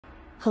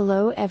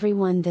Hello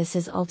everyone, this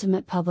is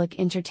Ultimate Public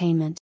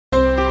Entertainment.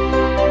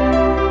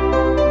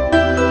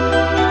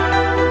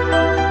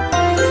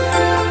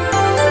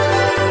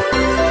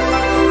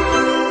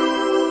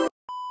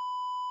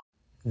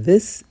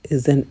 This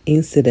is an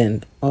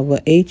incident of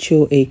a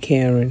HOA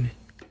Karen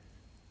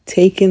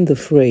taking the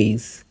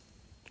phrase,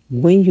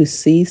 when you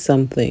see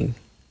something,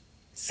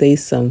 say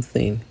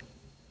something,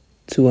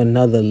 to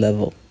another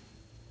level.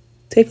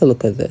 Take a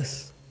look at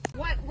this.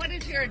 What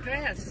is your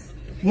address?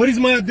 What is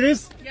my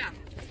address? Yeah.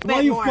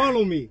 Why you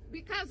follow me?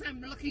 Because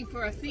I'm looking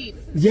for a thief.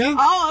 Yeah?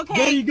 Oh, okay.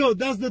 There you go.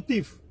 That's the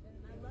thief.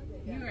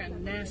 You're a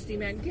nasty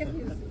man. Give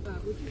me the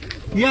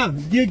Yeah.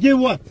 Get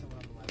what?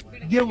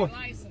 Get what?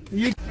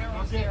 You...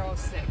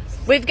 006.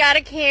 We've got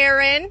a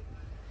Karen.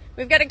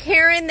 We've got a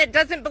Karen that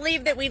doesn't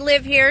believe that we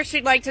live here.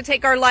 She'd like to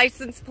take our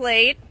license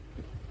plate.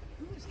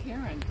 Who is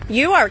Karen?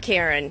 You are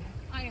Karen.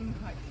 I am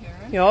not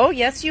Karen. Oh,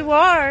 yes, you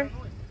are.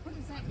 What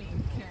does that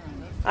mean,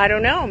 Karen? I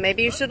don't know.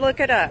 Maybe you should look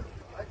it up.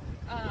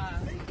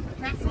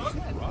 Perhaps I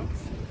should.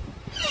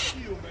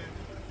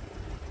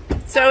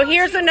 So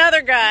here's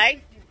another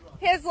guy.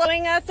 He's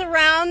letting us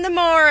around the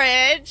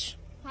moorage.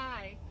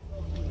 Hi.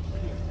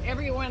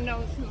 Everyone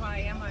knows who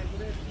I am. I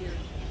live here.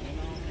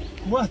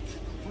 What?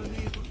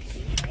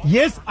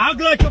 Yes,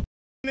 act like a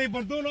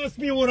neighbor. Don't ask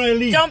me where I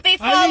live. Don't be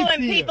following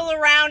people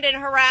around and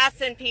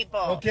harassing people.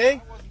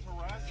 Okay?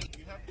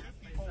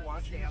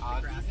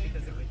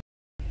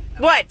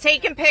 What?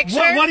 Taking pictures?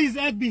 What is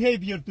that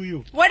behavior to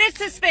you? What is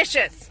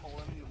suspicious?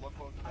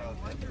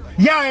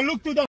 Yeah, I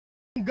look to the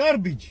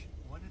garbage.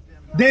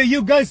 There,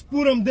 you guys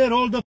put them there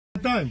all the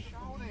time.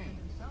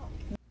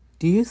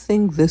 Do you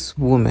think this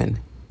woman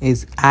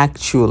is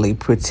actually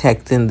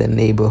protecting the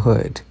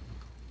neighborhood?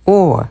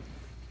 Or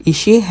is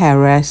she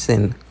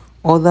harassing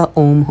other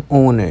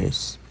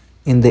homeowners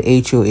in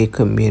the HOA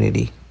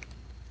community?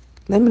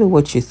 Let me know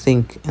what you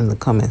think in the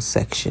comment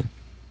section.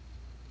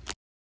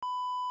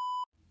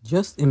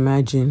 Just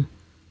imagine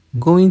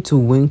going to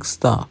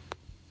Wingstop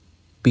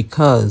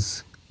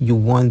because you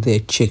want their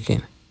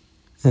chicken,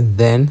 and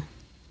then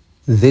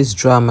this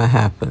drama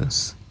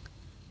happens.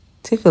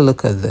 Take a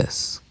look at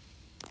this.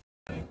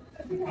 I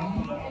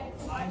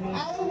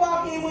was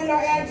walking with her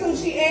attitude.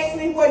 She asked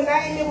me what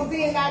name it was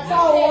in. I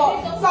told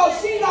her. So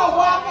she gonna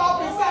walk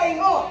off and say,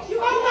 "Oh,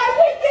 I'm like,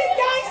 we get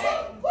gangster.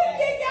 We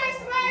get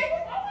gangster, baby.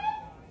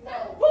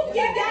 We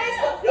get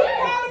gangster. You can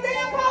call the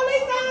damn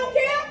police. I don't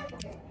care.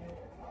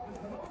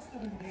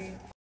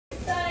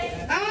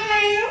 I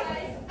am.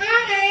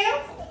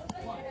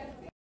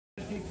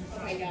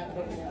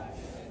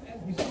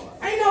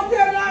 Ain't no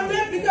paradigm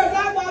left because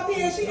I walked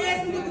in and she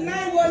asked me what the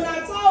name was and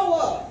I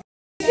told her.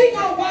 She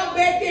gonna walk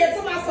back there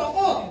to my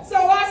son, So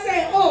I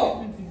said,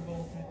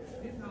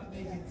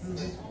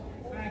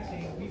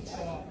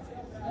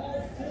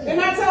 And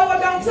I told her,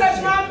 don't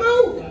touch my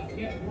food.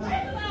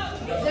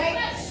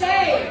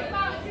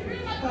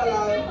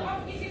 Hello.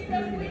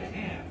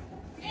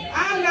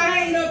 I'm not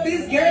hanging up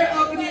this girl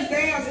up in this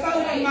damn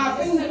stove with my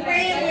food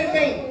playing with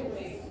me.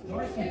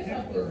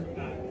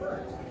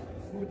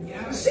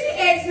 She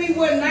asked me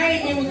what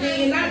name it was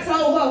in, and I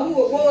told her who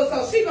it was,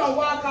 so she gonna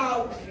walk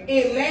off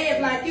and laugh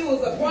like it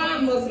was a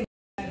crime or something.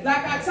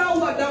 Like I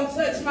told her, don't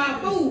touch my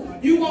food.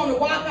 You wanna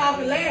walk off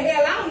and laugh?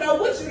 Hell, I don't know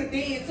what you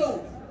did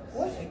too.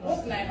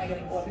 What's the name of your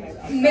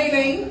boyfriend?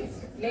 Nene.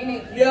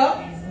 Nene? Yeah.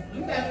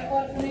 You got a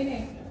boyfriend,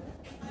 Nene?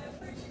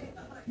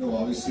 No,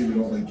 obviously we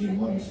don't like game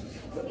ones.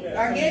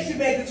 I guess you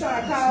better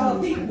try to call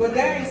her people, but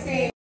they ain't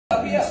staying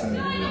up here.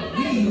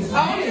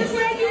 I'm just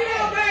letting you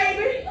know,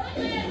 baby.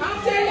 I'm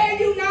just letting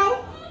you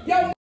know.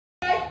 Yo,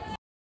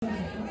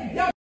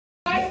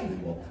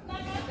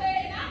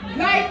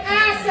 like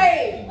I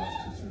said.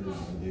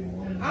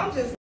 I'm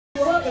just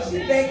with her because she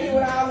back here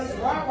with all this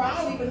rock. I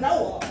don't even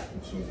know her.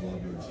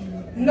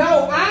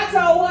 No, I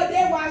told her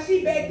that's why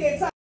she back there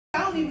talking. I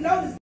don't even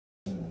know this.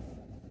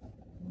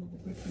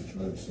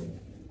 So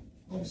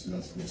obviously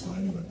that's a good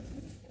sign, but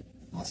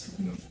lots of,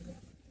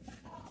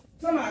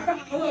 Somebody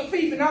call her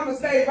thief and I'm going to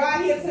stay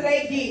right here till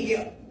they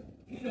get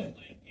here.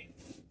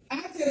 I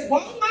just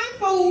want my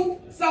food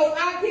so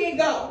I can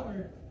go.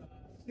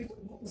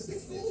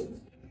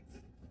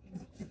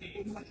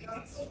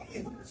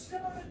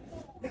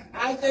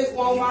 I just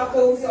want my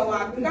food so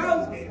I can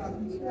go.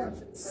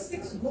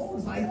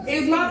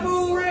 Is my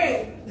food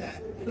ready?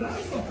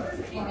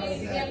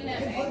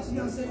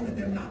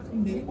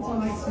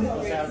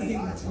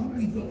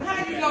 How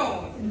you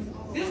going?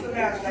 This is the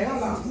matter today.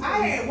 Hold on. I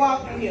had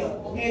walked in here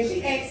and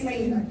she asked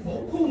me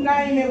who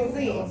name it was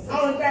in.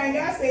 Only thing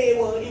I said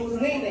was it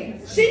was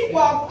Nene. She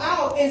walked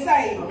out and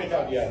said, Let me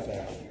help you out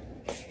there.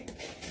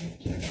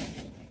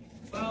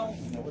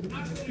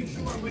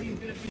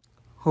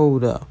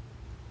 Hold up.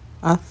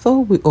 I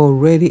thought we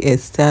already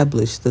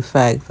established the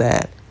fact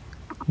that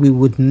we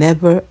would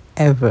never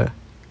ever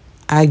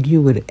argue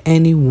with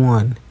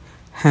anyone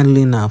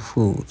handling our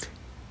food.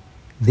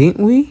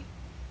 Didn't we?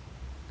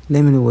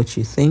 Let me know what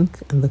you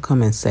think in the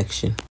comment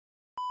section.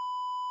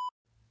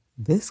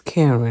 This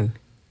Karen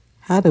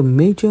had a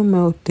major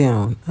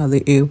meltdown at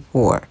the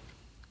airport.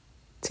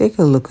 Take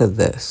a look at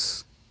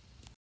this.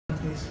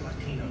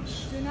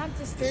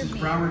 disturb me.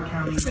 Broward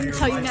County I'm gonna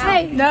tell you now.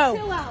 Hey, no.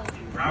 Chill out.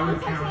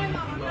 Broward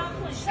County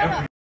welcomes Shut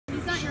up.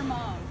 He's not your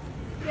mom.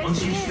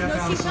 Once you step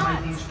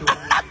outside these doors,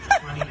 there's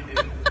plenty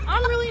to do.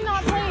 I'm really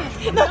not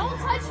playing. Don't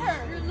touch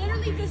her. You're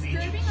literally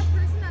disturbing a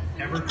person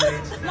that's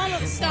Evergrades,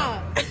 Mama,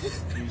 stop.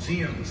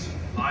 museums,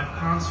 live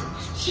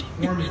concerts,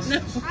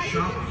 performances,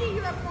 shopping,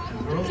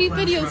 and Keep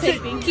world-class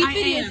videotaping. Keep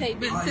restaurants,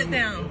 videotaping. Sit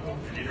down.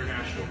 and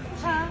international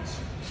Huh? museums.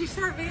 She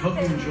started Hope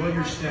you videotaping. enjoy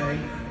your stay.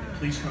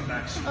 Please come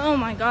back soon. Oh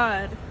my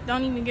God.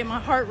 Don't even get my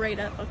heart rate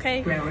up,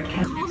 okay? Broward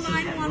County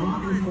and law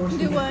enforcement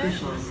Do what?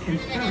 officials can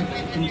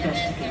thoroughly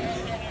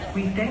investigate.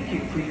 We thank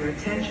you for your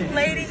attention to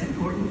this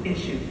important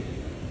issue.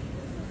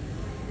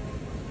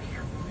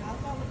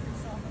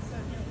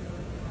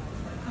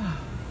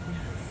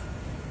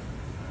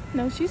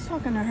 No, she's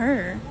talking to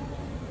her.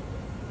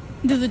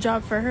 Do the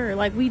job for her,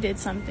 like we did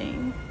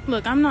something.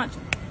 Look, I'm not.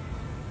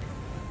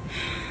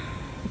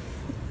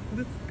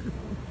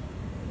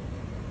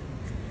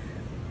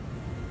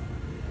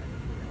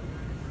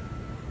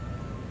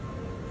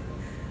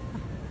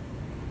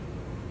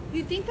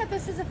 You think that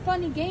this is a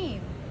funny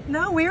game?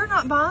 No, we're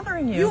not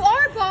bothering you. You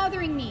are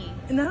bothering me.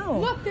 No.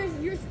 Look,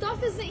 your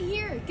stuff isn't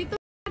here. Get the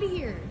out of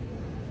here.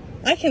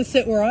 I can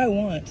sit where I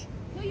want.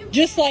 No, you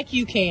Just can't. like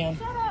you can.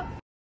 Shut up.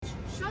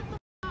 Shut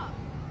the up.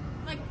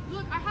 Like,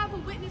 look, I have a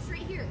witness right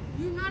here.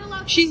 You're not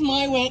allowed to. She's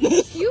my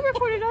witness. You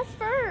recorded us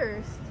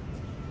first.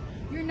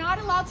 You're not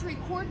allowed to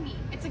record me.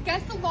 It's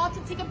against the law to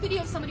take a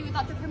video of somebody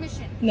without their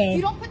permission. No. If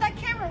you don't put that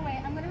camera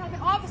away, I'm gonna have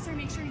an officer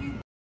make sure you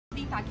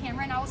delete that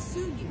camera, and I will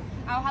sue you.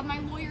 I'll have my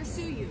lawyer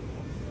sue you.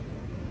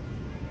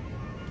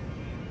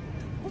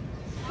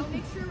 I'll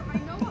make sure I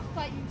know what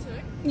fight you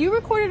took. You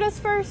recorded us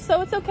first,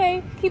 so it's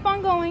okay. Keep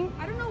on going.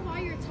 I don't know why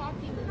you're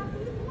talking. That's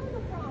even more of a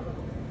problem.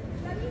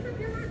 That means that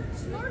you're not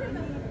smart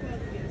enough.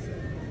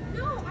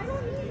 No, I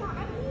don't need that.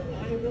 I'm leaving.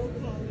 I will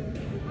call them.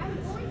 I'm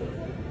going to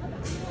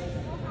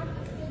walk out of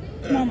this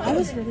building. Mom, I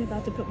was really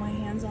about to put my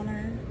hands on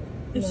her.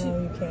 If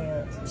No, you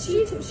can't.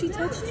 she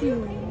touched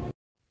you.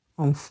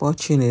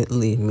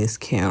 Unfortunately, Miss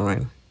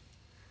Karen,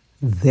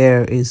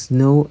 there is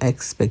no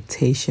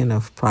expectation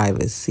of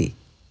privacy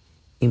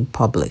in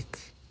public.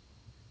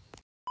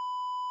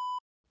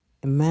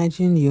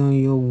 Imagine you're on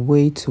your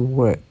way to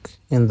work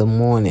in the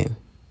morning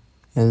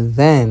and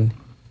then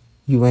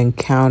you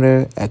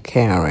encounter a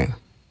Karen.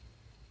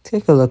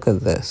 Take a look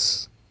at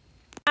this.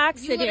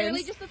 Accident. You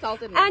literally just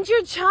assaulted me. And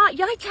your child.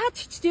 Yeah, I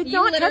did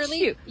not touch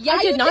you. Yeah,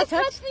 I did you not just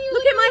touch touched me.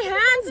 Look at my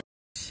hands.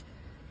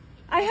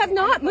 I have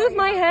not moved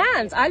my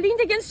hands. I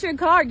leaned against your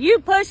car. You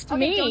pushed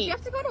me. Don't you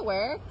have to go to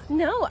work?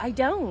 No, I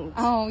don't.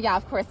 Oh, yeah,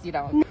 of course you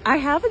don't. I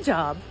have a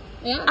job.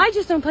 Yeah. I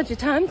just don't punch a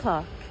time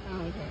clock. Oh,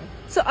 okay.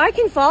 So I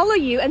can follow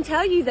you and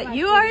tell you that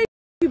you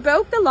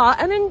broke the law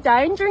and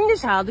endangering the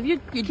child of your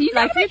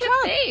life of your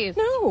child. Face.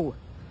 No.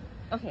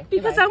 Okay.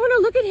 Because goodbye. I want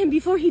to look at him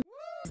before you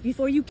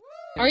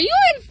Are you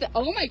in?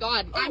 Oh my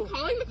God! I'm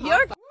calling the cops.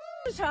 You're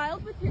the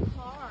child with your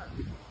car.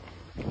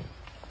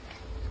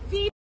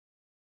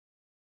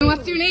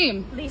 What's your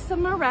name? Lisa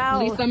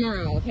Morale. Lisa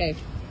Morale. Okay.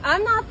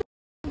 I'm not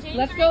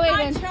Let's go, my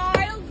Aiden.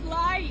 child's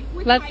life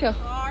with Let's my go.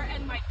 car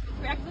and my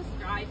reckless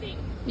driving.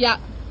 Yeah.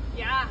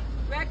 Yeah,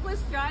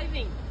 reckless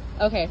driving.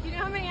 Okay. Do you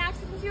know how many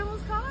accidents you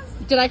almost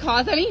caused? Did I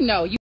cause any?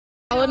 No. You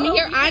followed me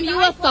here and you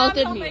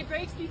assaulted me.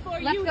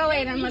 Let's go,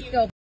 Aiden. Let's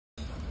go.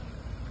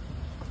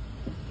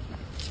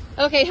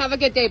 Okay. Have a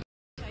good day.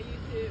 Yeah, you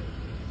too.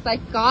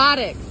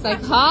 Psychotic.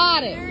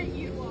 Psychotic. There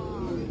you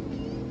are.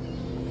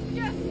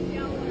 Just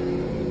stellar.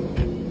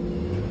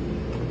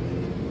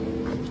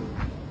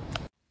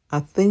 I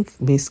think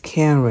Miss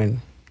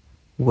Karen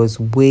was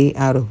way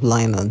out of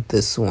line on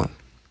this one.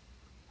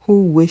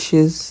 Who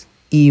wishes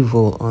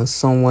evil on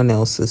someone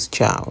else's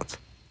child?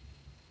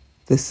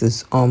 This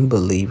is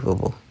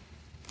unbelievable.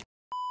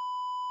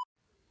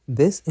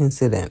 This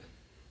incident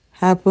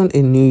happened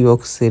in New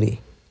York City,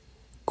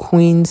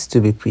 Queens to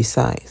be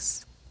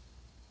precise.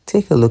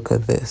 Take a look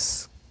at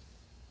this.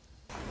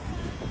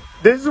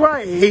 This is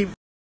why I hate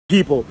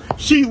people.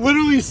 She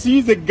literally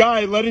sees a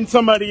guy letting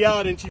somebody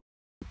out and she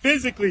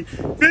physically,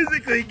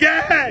 go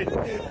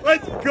ahead.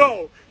 Let's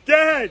go. Go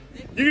ahead.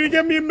 You're going to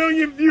get me 1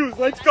 million views.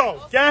 Let's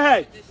go. Go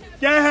ahead.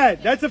 Go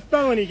ahead. That's a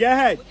felony. Go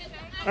ahead.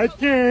 I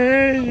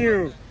can't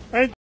hear you.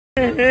 I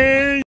can't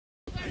hear you.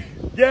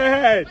 Go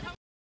ahead.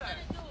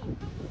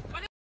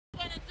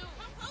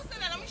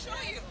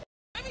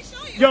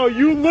 Yo,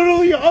 you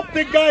literally up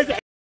the guy's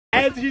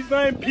as he's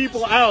letting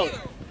people out.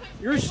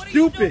 You're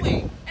stupid.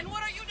 And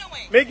what are you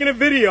doing? Making a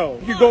video.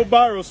 You can go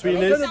viral,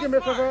 sweetness.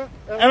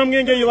 And I'm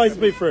going to get your license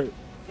plate for it.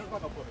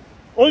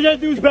 All you got to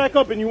do is back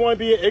up and you want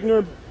to be an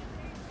ignorant.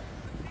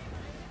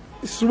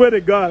 I swear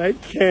to God, I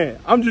can't.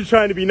 I'm just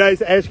trying to be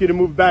nice, ask you to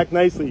move back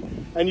nicely.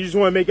 And you just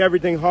want to make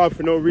everything hard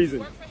for no reason.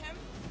 Work for him?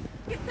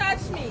 You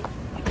touch me.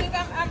 You think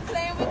I'm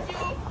playing with you?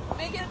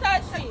 Make it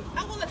touch me.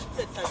 I will let you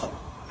touch me.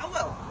 I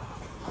will.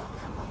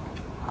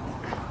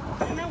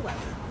 And then what?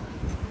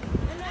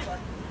 And then what?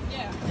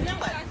 Yeah. And then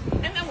what?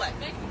 And then what?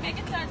 Make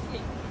it touch me.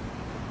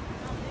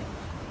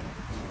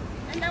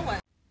 And then what?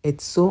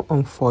 It's so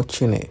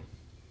unfortunate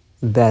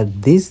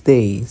that these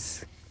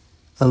days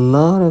A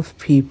lot of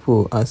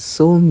people are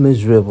so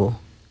miserable,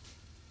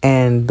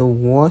 and the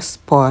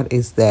worst part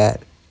is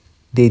that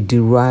they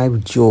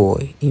derive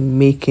joy in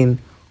making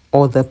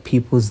other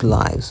people's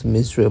lives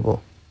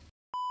miserable.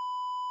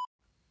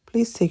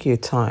 Please take your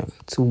time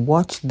to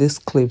watch this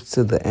clip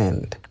to the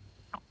end.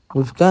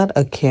 We've got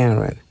a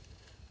Karen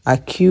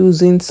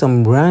accusing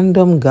some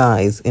random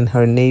guys in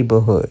her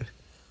neighborhood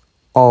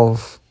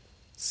of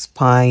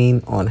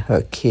spying on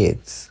her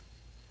kids.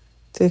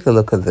 Take a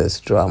look at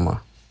this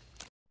drama.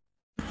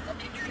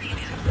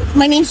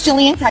 My name's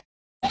Jillian.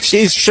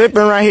 She's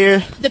tripping right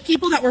here. The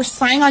people that were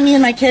spying on me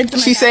and my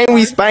kids. She's saying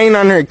we spying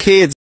on her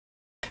kids.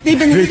 They've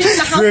been living in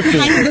the house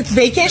behind me that's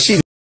vacant.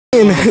 She's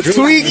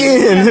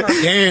tweaking.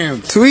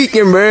 Damn.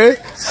 Tweaking, bro.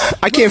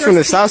 I came from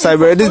the south side,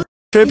 bro. This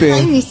tripping.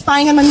 Behind me,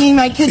 spying on me and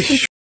my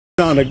kids.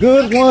 On a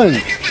good one.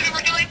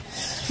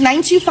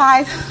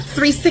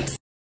 925-36.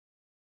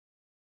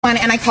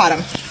 And I caught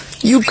him.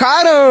 You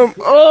caught him.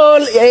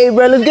 Oh, hey,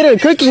 bro, let's get her a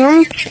cookie,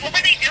 homie.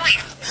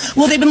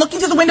 Well, they've been looking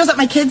through the windows at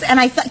my kids, and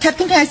I kept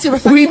thinking I see a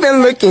reflection. We've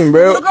been looking,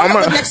 bro. The girl that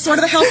lived next door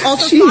to the house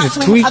also saw it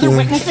with other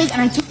witnesses, and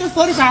I took their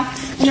photograph,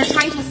 and they're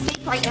trying to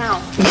escape right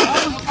now.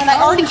 And I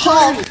already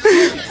called.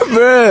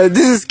 Bro,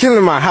 this is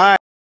killing my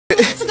heart.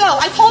 Minutes ago,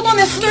 I called on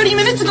this 30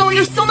 minutes ago, and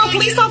there's still no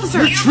police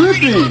officer. You're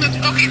tripping.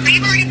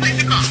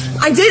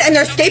 I did, and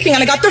they're escaping,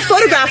 and I got their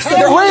photographs. So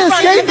we're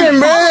escaping,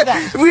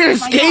 bro. We're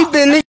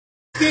escaping.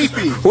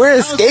 We're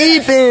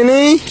escaping,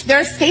 eh?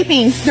 They're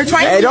escaping. They're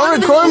trying to. Hey, don't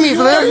record me,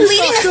 bro. They're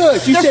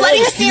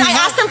flooding the scene. I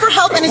asked them for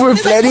help, and we're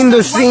flooding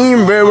the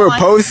scene, bro. We're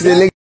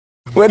posting.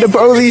 Where the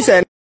police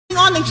at?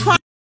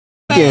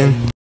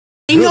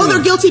 They know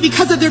they're guilty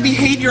because of their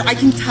behavior. I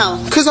can tell.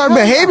 Because our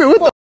behavior, what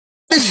the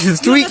this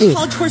is tweaking.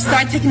 College course that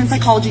I've taken in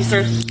psychology,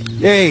 sir.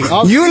 Hey,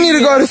 you need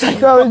to go to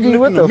psychology.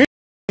 What the?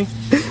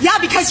 Yeah,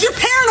 because you're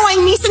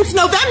paranoying me since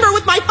November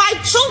with my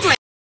 5 children.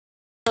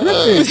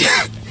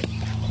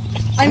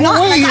 I'm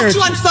not. I got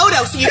you on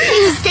photo, so you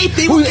can't escape.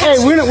 They will catch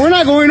you. We're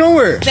not going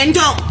nowhere. Then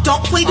don't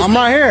play the scene. I'm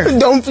right here.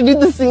 Don't play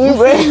the scene,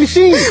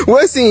 bro.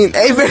 What scene?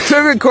 Hey, bro,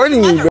 they're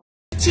recording you, bro.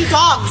 2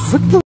 dogs.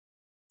 What the?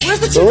 Where's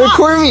the 2 dogs?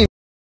 Record me.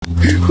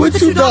 What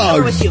 2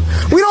 dogs? With you?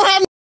 We don't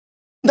have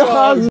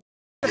dogs.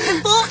 A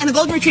pit bull and a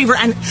golden retriever.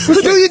 And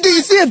do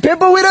you see a pit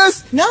bull with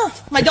us? No,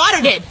 my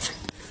daughter did.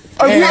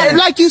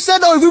 Like you said,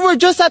 though, if we were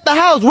just at the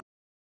house.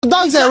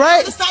 Dogs there,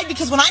 right?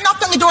 Because when I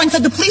knocked on the door and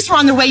said the police were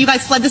on their way, you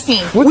guys fled the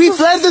scene. We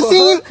fled the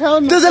scene?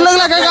 Does it look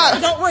like I got...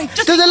 Don't worry.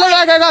 Does it look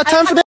like I got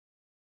time for that?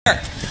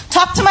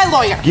 Talk to my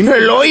lawyer.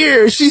 Her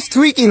lawyer, she's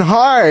tweaking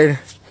hard.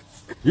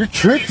 You're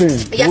tripping.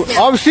 Yes, ma'am.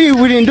 Obviously,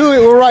 we didn't do it.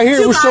 We're right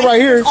here. We're still right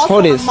here.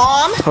 Hold this.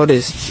 Mom. Hold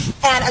this.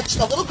 And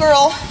a little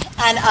girl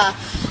and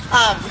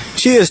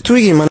she is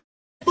tweaking, man.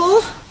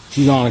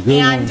 She's on a good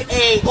one. And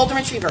a golden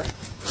retriever.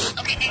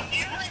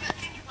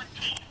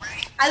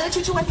 I let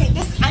you to one thing.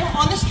 I'm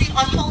on the street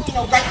on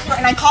Palomino right here,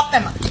 and I caught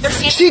them.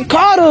 She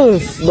caught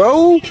us,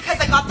 bro. Because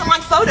I got them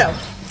on photo.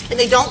 And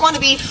they don't want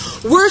to be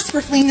worse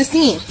for fleeing the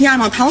scene. Yeah,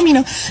 I'm on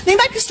Palomino. They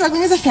might be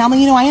struggling as a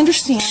family, I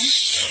understand.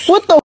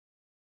 What the?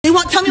 They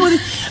won't tell me what.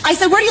 I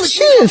said, where do you live?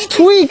 She is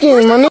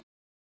tweaking, man.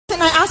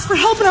 And I asked for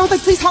help, and I was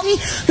like, please help me.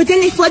 But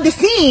then they fled the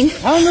scene.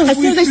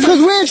 Because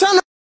we ain't trying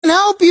to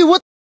help you.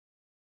 What?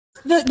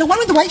 The one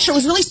with the white shirt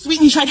was really sweet,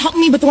 and he tried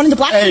helping me, but the one in the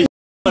black shirt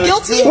was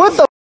guilty. What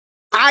the?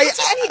 And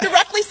he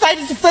directly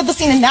cited to fled the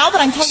scene, and now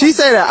that I'm telling she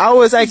said that I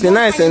was acting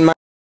nice and my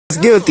was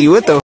guilty.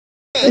 What the?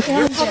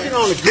 You're fucking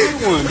on a good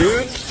one,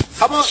 dude.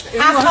 How about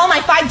ask all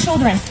my 5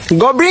 children?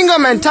 Go bring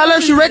them and tell her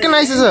she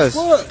recognizes us.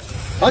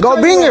 Go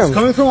bring them.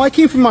 I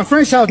came from my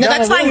friend's house. No,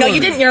 that's fine. No,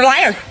 you didn't. You're a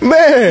liar.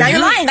 Man. Now you're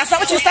lying. That's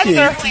not what you said,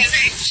 sir.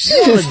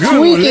 She's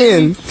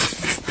tweaking.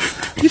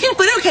 You can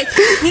put it okay.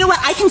 You know what?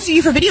 I can sue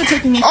you for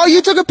videotaping me. Oh,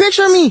 you took a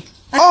picture of me.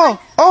 I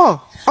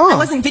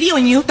wasn't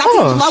videoing you. That's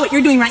against the law what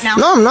you're doing right now.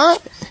 No, I'm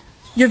not.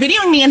 You're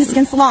videoing me and it's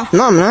against the law.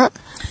 No, I'm not.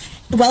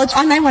 Well, it's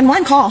on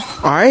 911 call.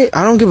 Alright,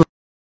 I don't give a...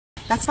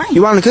 That's fine.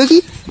 You want a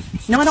cookie?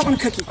 No, I don't want a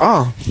cookie.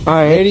 Oh,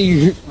 alright.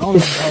 Eddie, I don't know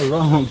how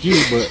wrong with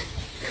you, but...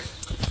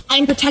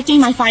 I'm protecting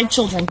my 5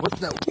 children. What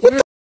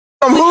the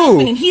from who?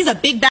 And he's a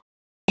big bad...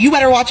 You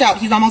better watch out.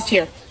 He's almost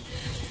here.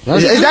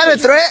 Is that a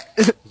threat?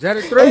 Is that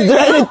a threat? Is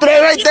that a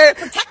threat right there?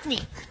 Protect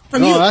me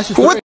from you. That's a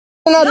threat. What?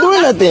 We're not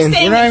doing nothing.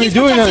 We're not even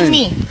doing nothing.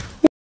 Me.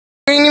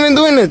 We ain't even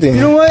doing nothing.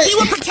 You know what? He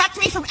will protect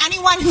me from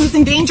anyone who's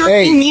in danger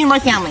in me and my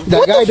family.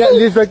 That guy that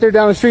lives right there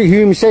down the street, he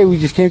didn't even say we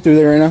just came through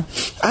there right now.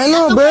 I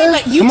know, okay, bro.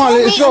 But you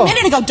told me a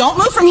minute ago, don't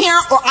move from here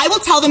or I will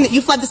tell them that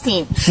you fled the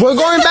scene. We're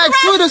going back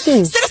to the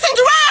scene. Citizen's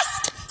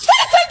arrest!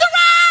 Citizen's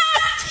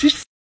arrest!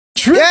 She's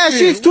tripping. Yeah,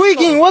 she's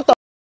tweaking. What the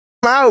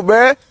out,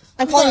 bro?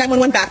 I'm calling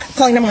 911 back. I'm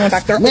calling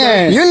 911 back.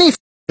 Man, you need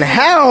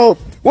help.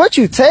 What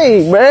you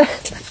take, bro?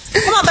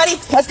 Come on, buddy.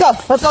 Let's go.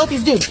 Let's go with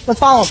these dudes. Let's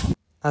follow them.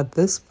 At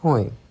this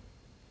point,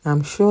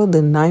 I'm sure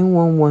the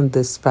 911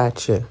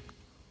 dispatcher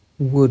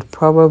would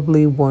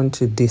probably want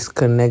to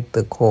disconnect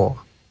the call.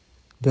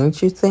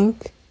 Don't you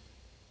think?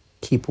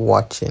 Keep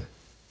watching.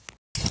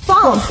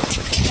 Follow.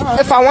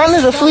 If I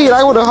wanted to flee,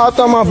 I would have hopped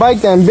on my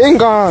bike and been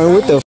gone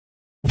with the...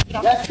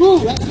 That's true.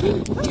 That's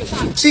true.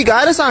 She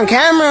got us on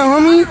camera,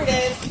 homie.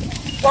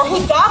 Or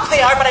whose dogs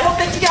they are, but I hope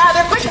that you get out of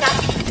there quick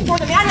enough. For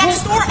the man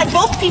next door and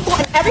both people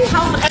in every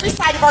house on every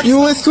side have already. You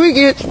was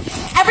tweaking.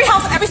 Every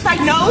house on every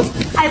side knows.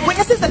 I have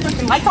witnesses that there's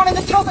been lights on in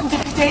this house on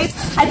different days.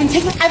 I've been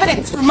taking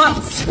evidence for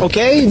months.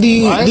 Okay, do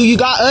you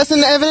got us in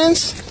the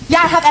evidence?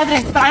 Yeah, I have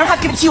evidence, but I don't have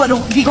to give it to you. It'll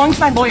be going to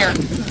my lawyer.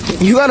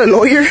 You got a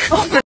lawyer?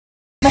 Oh,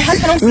 my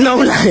husband owns no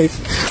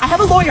life. I have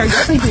a lawyer,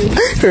 yes I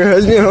do. Her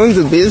husband owns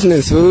a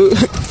business, fool.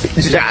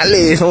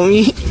 Jolly,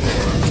 homie.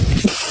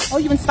 Oh,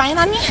 you been spying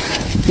on me?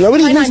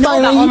 Nobody's been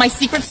spying on you. All my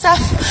secret stuff.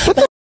 What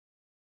the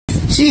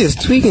She is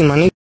tweaking, my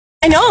nigga.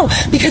 I know,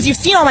 because you've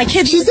seen all my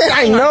kids. She said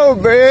I know,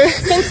 bruh.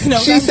 Since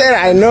November. She said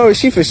I know.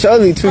 She for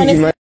surely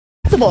tweaking, man.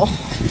 Acceptable.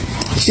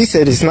 She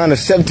said it's not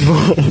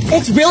acceptable.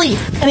 It's really,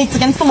 and it's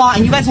against the law,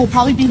 and you guys will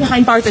probably be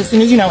behind bars as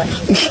soon as you know it.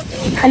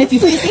 And if you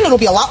see it, it'll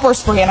be a lot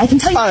worse for you. And I can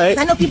tell you,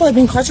 I know people have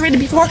been incarcerated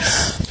before,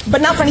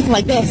 but not for anything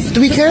like this. Do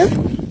we care?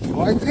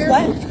 What?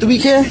 Do we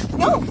care?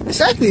 No.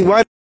 Exactly. Why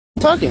are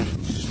you talking?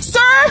 Sir,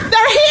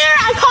 they're here.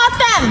 I caught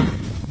them.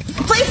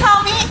 Please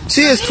help me.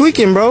 She is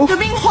tweaking, bro. You're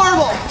being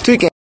horrible.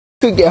 Tweaking.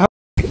 And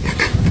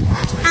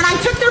I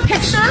took their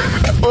picture.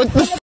 What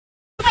the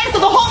So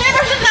the whole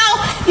neighborhood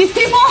now, these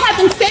people have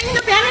been staying in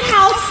the abandoned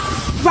house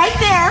right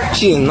there.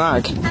 She a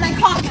knock. And I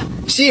caught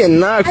them. She a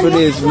knock for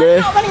this, bruh.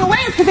 Not running away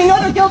because they know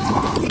they're guilty.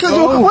 Because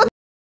what?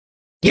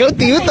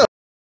 Guilty? What the?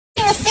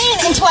 A scene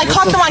until I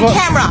caught them on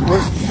camera.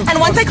 And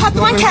once I caught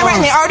them on camera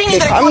and they already knew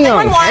that I called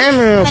 911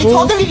 and I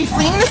told them to be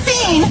fleeing the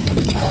scene,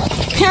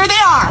 here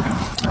they are.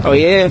 Oh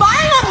yeah.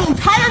 Spying on the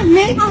entire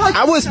neighborhood.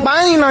 I was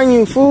spying on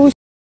you, fool.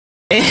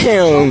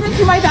 Damn.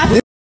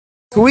 This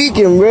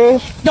tweaking, bro.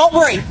 Don't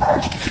worry.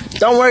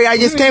 Don't worry, I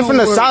just came from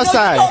the south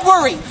side. Don't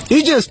worry.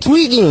 You just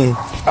tweaking.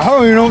 I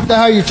don't even know what the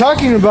hell you're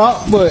talking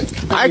about, but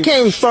I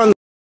came from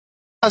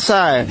the south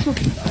side.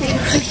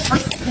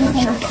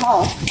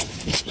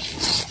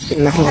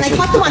 And I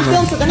caught them on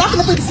film, so they're not going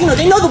to play the casino.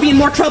 They know they'll be in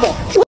more trouble.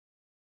 What's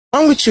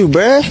wrong with you,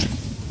 bruh?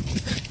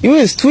 You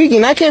was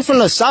tweaking. I came from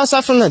the south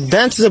side from the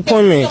dentist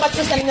appointment. Thank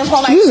you so much for sending them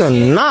home. You was a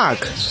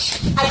knock.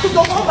 I could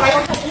go home, but I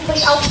don't have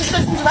anybody else to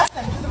listen to them.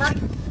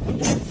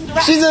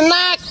 She's a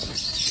knock.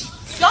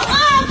 Don't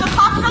laugh. The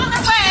cops are on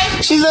their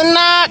way. She's a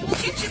knock. They'll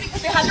get you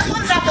because they have your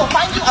photograph. They'll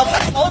find you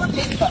all over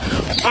Facebook.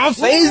 On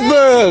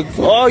Facebook.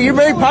 Oh, you're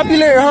very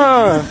popular,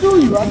 huh?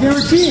 I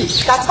guarantee.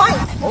 That's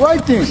fine. All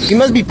right then. You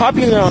must be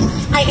popular.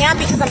 I am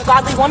because I'm a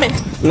godly woman.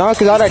 No,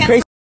 because all that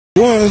crazy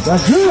doing.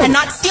 That's good. And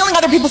not stealing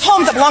other people's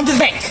homes that belong to the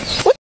bank.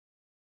 What?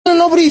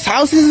 Nobody's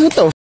houses. What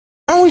the f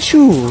wrong with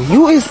you?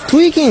 You is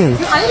tweaking.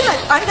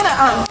 I'm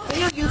gonna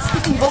video you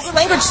speaking vulgar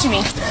language to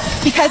me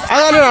because I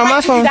got it on my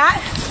phone. I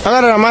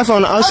got it on my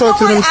phone. I'll show it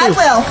to them too. I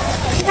will.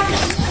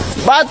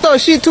 Bato,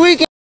 she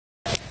tweaking.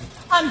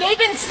 They've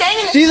been staying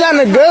in She's on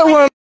a good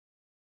one.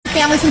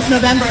 Family since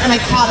November, and I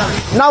caught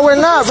them. No, we're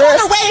not, bro. On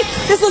the way,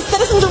 this is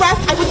citizen's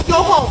arrest. I would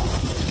go home.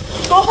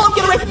 Go home,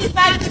 get away from these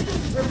guys.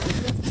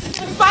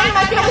 Been fighting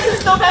my family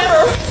since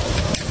November.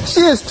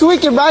 She is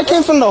tweaking, but I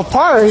came from the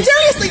park.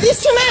 Seriously,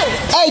 these two men.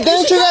 Hey,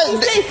 didn't you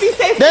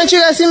safe. Didn't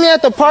you guys see me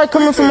at the park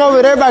coming from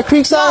over there by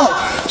Creekside?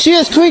 No. She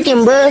is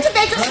tweaking, bro. It's a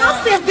Baker's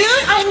house there, dude.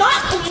 I'm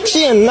not.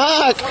 She a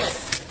knock.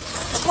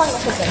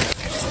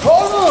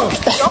 Hold on.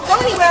 Don't go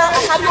anywhere. I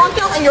have you on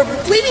film, and you're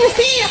leaving the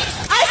scene.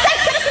 I said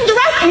citizen's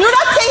arrest, and you're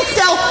not staying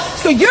still,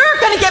 so you're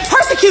gonna get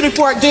persecuted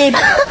for it, dude.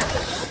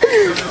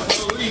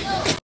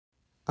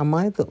 Am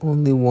I the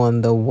only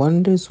one that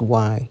wonders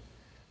why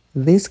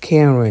these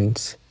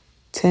Karens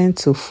tend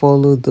to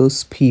follow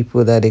those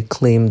people that they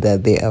claim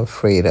that they are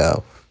afraid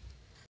of?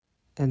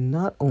 And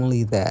not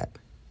only that,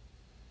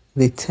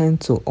 they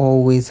tend to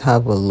always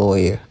have a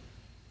lawyer.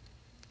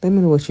 Let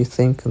me know what you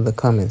think in the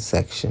comment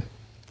section.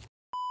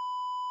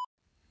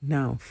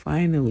 Now,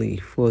 finally,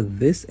 for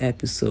this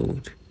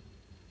episode,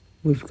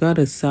 we've got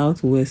a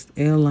Southwest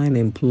airline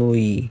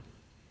employee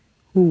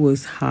who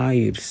was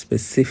hired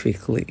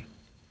specifically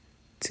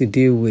to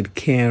deal with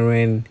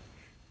Karen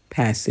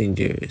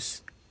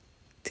passengers.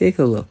 Take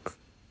a look.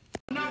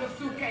 Another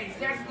suitcase,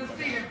 that's the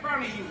seat in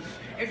front of you.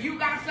 If you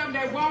got something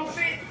that won't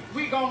fit,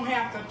 we gonna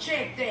have to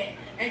check that.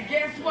 And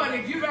guess what?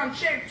 If you done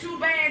check 2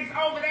 bags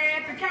over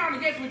there at the counter,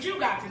 guess what you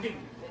got to do?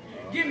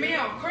 Give me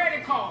a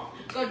credit card,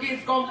 because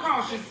it's gonna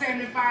cost you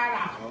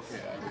 $75.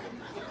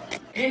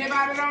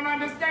 Anybody don't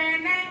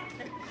understand that?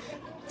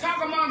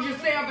 Talk among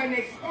yourself and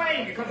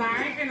explain it, because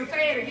I ain't finna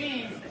say it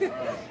again.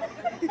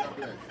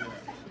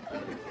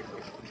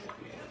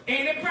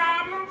 Any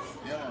problems?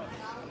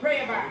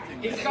 Pray about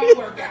it. It's gonna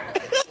work out.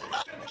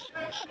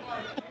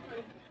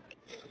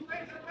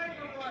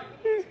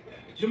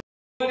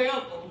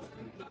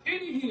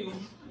 Anywho,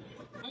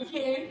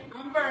 again,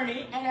 I'm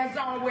Bernie, and as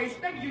always,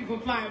 thank you for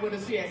flying with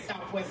us here at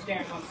Southwest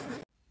Airlines.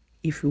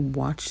 If you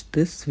watched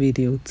this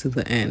video to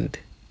the end,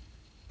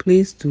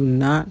 please do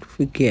not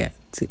forget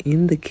to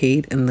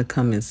indicate in the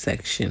comment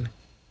section,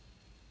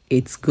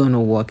 it's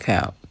gonna work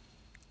out,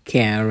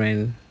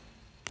 Karen.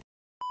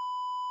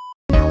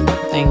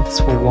 Thanks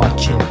for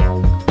watching.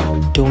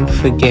 Don't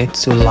forget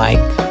to like,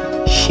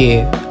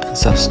 share, and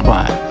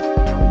subscribe.